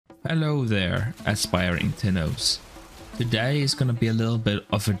Hello there, aspiring Tennos. Today is gonna be a little bit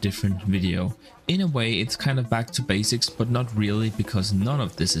of a different video. In a way, it's kind of back to basics, but not really because none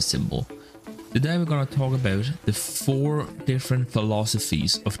of this is simple. Today we're gonna talk about the 4 different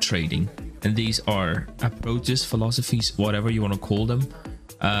philosophies of trading. And these are approaches, philosophies, whatever you want to call them.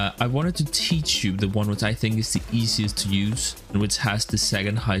 I wanted to teach you the one which I think is the easiest to use and which has the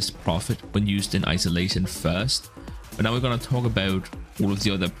second highest profit when used in isolation first. But now we're going to talk about all of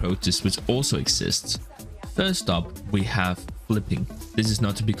the other approaches which also exist. First up, we have flipping. This is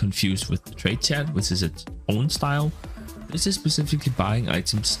not to be confused with the trade chat, which is its own style. This is specifically buying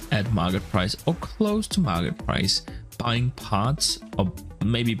items at market price or close to market price, buying parts or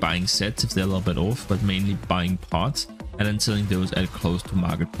maybe buying sets if they're a little bit off, but mainly buying parts and then selling those at close to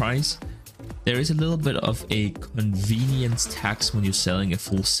market price. There is a little bit of a convenience tax when you're selling a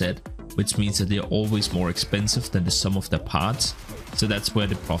full set, which means that they're always more expensive than the sum of their parts. So that's where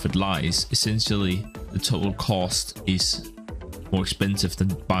the profit lies. Essentially, the total cost is more expensive than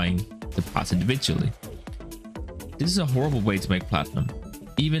buying the parts individually. This is a horrible way to make platinum.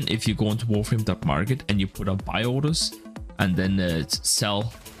 Even if you go into Warframe.market and you put up buy orders and then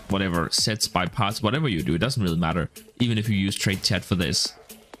sell whatever sets, buy parts, whatever you do, it doesn't really matter. Even if you use trade chat for this,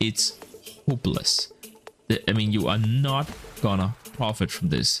 it's hopeless. I mean, you are not gonna profit from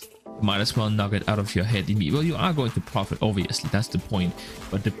this. Might as well knock it out of your head immediately. Well, you are going to profit, obviously, that's the point,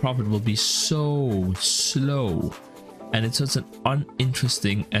 but the profit will be so slow, and it's such an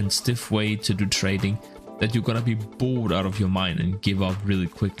uninteresting and stiff way to do trading that you're gonna be bored out of your mind and give up really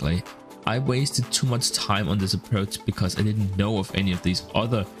quickly. I wasted too much time on this approach because I didn't know of any of these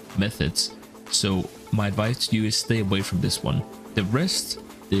other methods, so my advice to you is stay away from this one. The rest,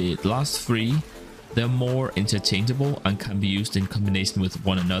 the last 3, they're more interchangeable and can be used in combination with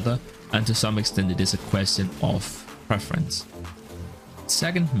one another, and to some extent it is a question of preference.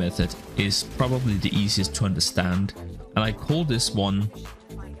 Second method is probably the easiest to understand, and I call this one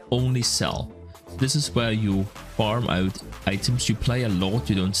only sell. This is where you farm out items. You play a lot,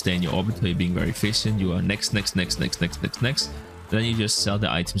 you don't stay in your orbit, you're being very efficient, you are next, then you just sell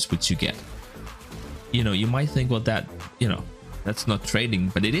the items which you get. You know, you might think, well, that, you know, that's not trading,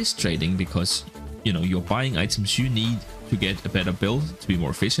 but it is trading because, you know, you're buying items you need to get a better build, to be more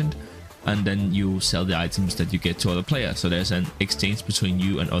efficient, and then you sell the items that you get to other players. So there's an exchange between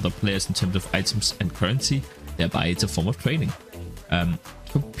you and other players in terms of items and currency, thereby it's a form of trading.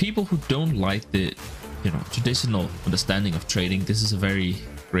 For people who don't like the, you know, traditional understanding of trading, this is a very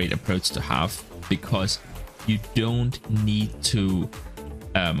great approach to have because you don't need to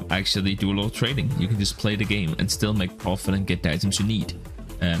actually do a lot of trading. You can just play the game and still make profit and get the items you need.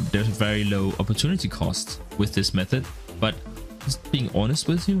 There's a very low opportunity cost with this method, but just being honest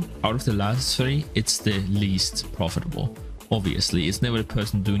with you, out of the last 3, it's the least profitable. Obviously, it's never the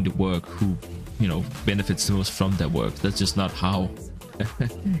person doing the work who, you know, benefits the most from their work. That's just not how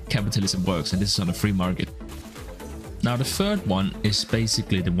capitalism works, and this is on a free market. Now the third one is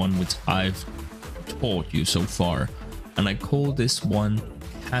basically the one which I've taught you so far, and I call this one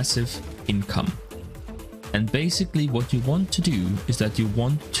passive income. And basically what you want to do is that you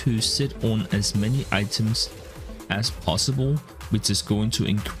want to sit on as many items as possible, which is going to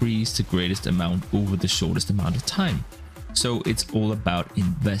increase the greatest amount over the shortest amount of time. So it's all about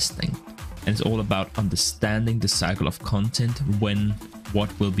investing, and it's all about understanding the cycle of content, when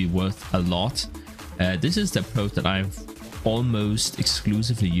what will be worth a lot. This is the approach that I've almost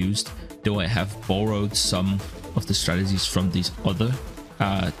exclusively used, though I have borrowed some of the strategies from these other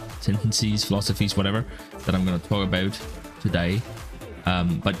tendencies, philosophies, whatever, that I'm going to talk about today.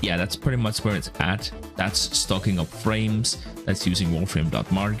 But yeah, that's pretty much where it's at. That's stocking up frames, that's using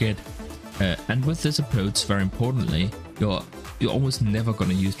Warframe.market. And with this approach, very importantly, you're almost never going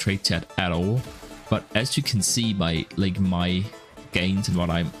to use trade chat at all. But as you can see by like my gains and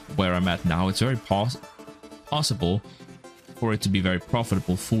where I'm at now, it's very possible for it to be very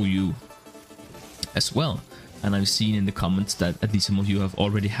profitable for you as well. And I've seen in the comments that at least some of you have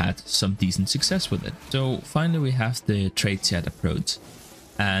already had some decent success with it. So finally we have the trade chat approach.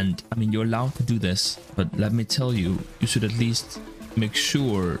 And I mean, you're allowed to do this, but let me tell you, you should at least make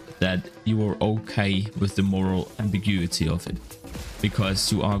sure that you are okay with the moral ambiguity of it,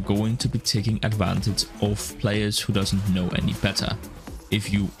 because you are going to be taking advantage of players who doesn't know any better.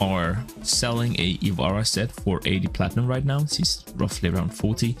 If you are selling a Ivara set for 80 platinum right now, she's roughly around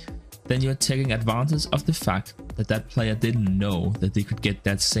 40, then you're taking advantage of the fact that that player didn't know that they could get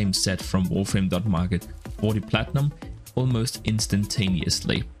that same set from Warframe.market 40 platinum almost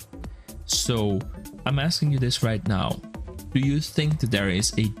instantaneously. So I'm asking you this right now. Do you think that there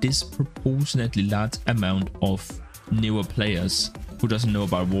is a disproportionately large amount of newer players who doesn't know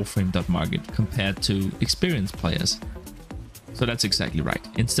about Warframe.market compared to experienced players. So that's exactly right.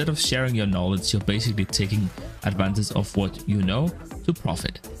 Instead of sharing your knowledge, you're basically taking advantage of what you know to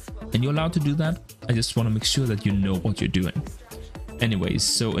profit. And you're allowed to do that. I just want to make sure that you know what you're doing. Anyways,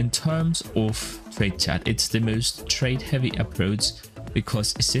 so in terms of trade chat, it's the most trade heavy approach,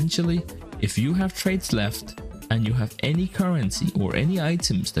 because essentially if you have trades left and you have any currency or any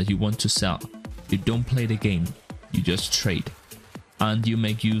items that you want to sell, you don't play the game, you just trade. And you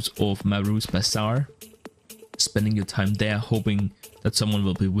make use of Maru's Bazaar, spending your time there hoping that someone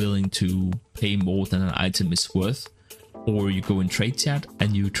will be willing to pay more than an item is worth. Or you go in trade chat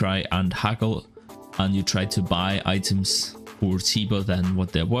and you try and haggle and you try to buy items for cheaper than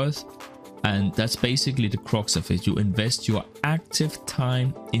what they're worth. And that's basically the crux of it. You invest your active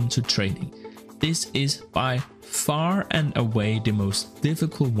time into trading. This is by far and away the most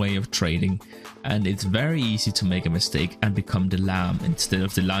difficult way of trading, and it's very easy to make a mistake and become the lamb instead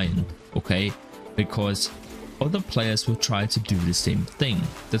of the lion, okay? Because other players will try to do the same thing.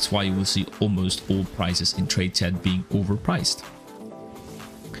 That's why you will see almost all prices in trade chat being overpriced.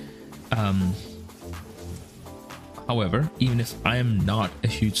 However, even if I am not a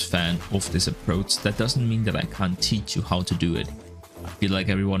huge fan of this approach, that doesn't mean that I can't teach you how to do it. I feel like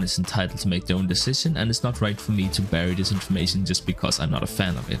everyone is entitled to make their own decision, and it's not right for me to bury this information just because I'm not a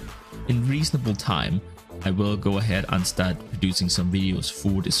fan of it. In reasonable time, I will go ahead and start producing some videos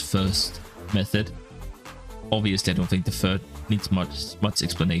for this first method. Obviously, I don't think the third needs much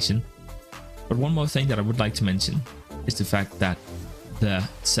explanation. But one more thing that I would like to mention is the fact that the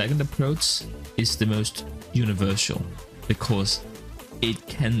second approach is the most universal, because it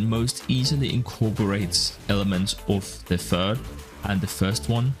can most easily incorporate elements of the third and the first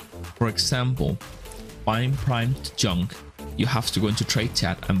one. For example, buying primed junk, you have to go into trade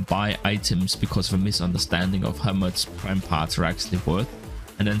chat and buy items because of a misunderstanding of how much prime parts are actually worth,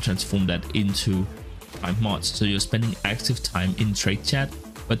 and then transform that into prime mods. So you're spending active time in trade chat,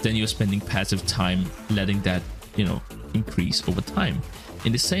 but then you're spending passive time letting that, you know, increase over time.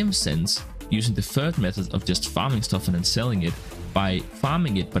 In the same sense, using the third method of just farming stuff and then selling it, by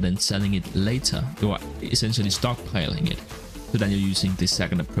farming it but then selling it later, you are essentially stockpiling it. So then you're using the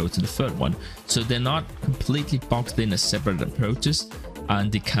second approach and the third one. So they're not completely boxed in as separate approaches, and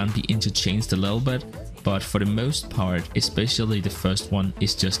they can be interchanged a little bit, but for the most part, especially the first one,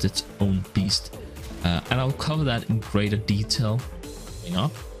 is just its own beast. And I'll cover that in greater detail coming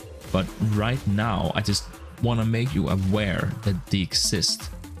up. But right now, I just want to make you aware that they exist.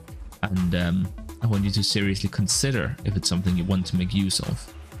 And I want you to seriously consider if it's something you want to make use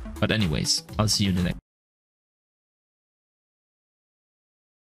of. But anyways, I'll see you in the next.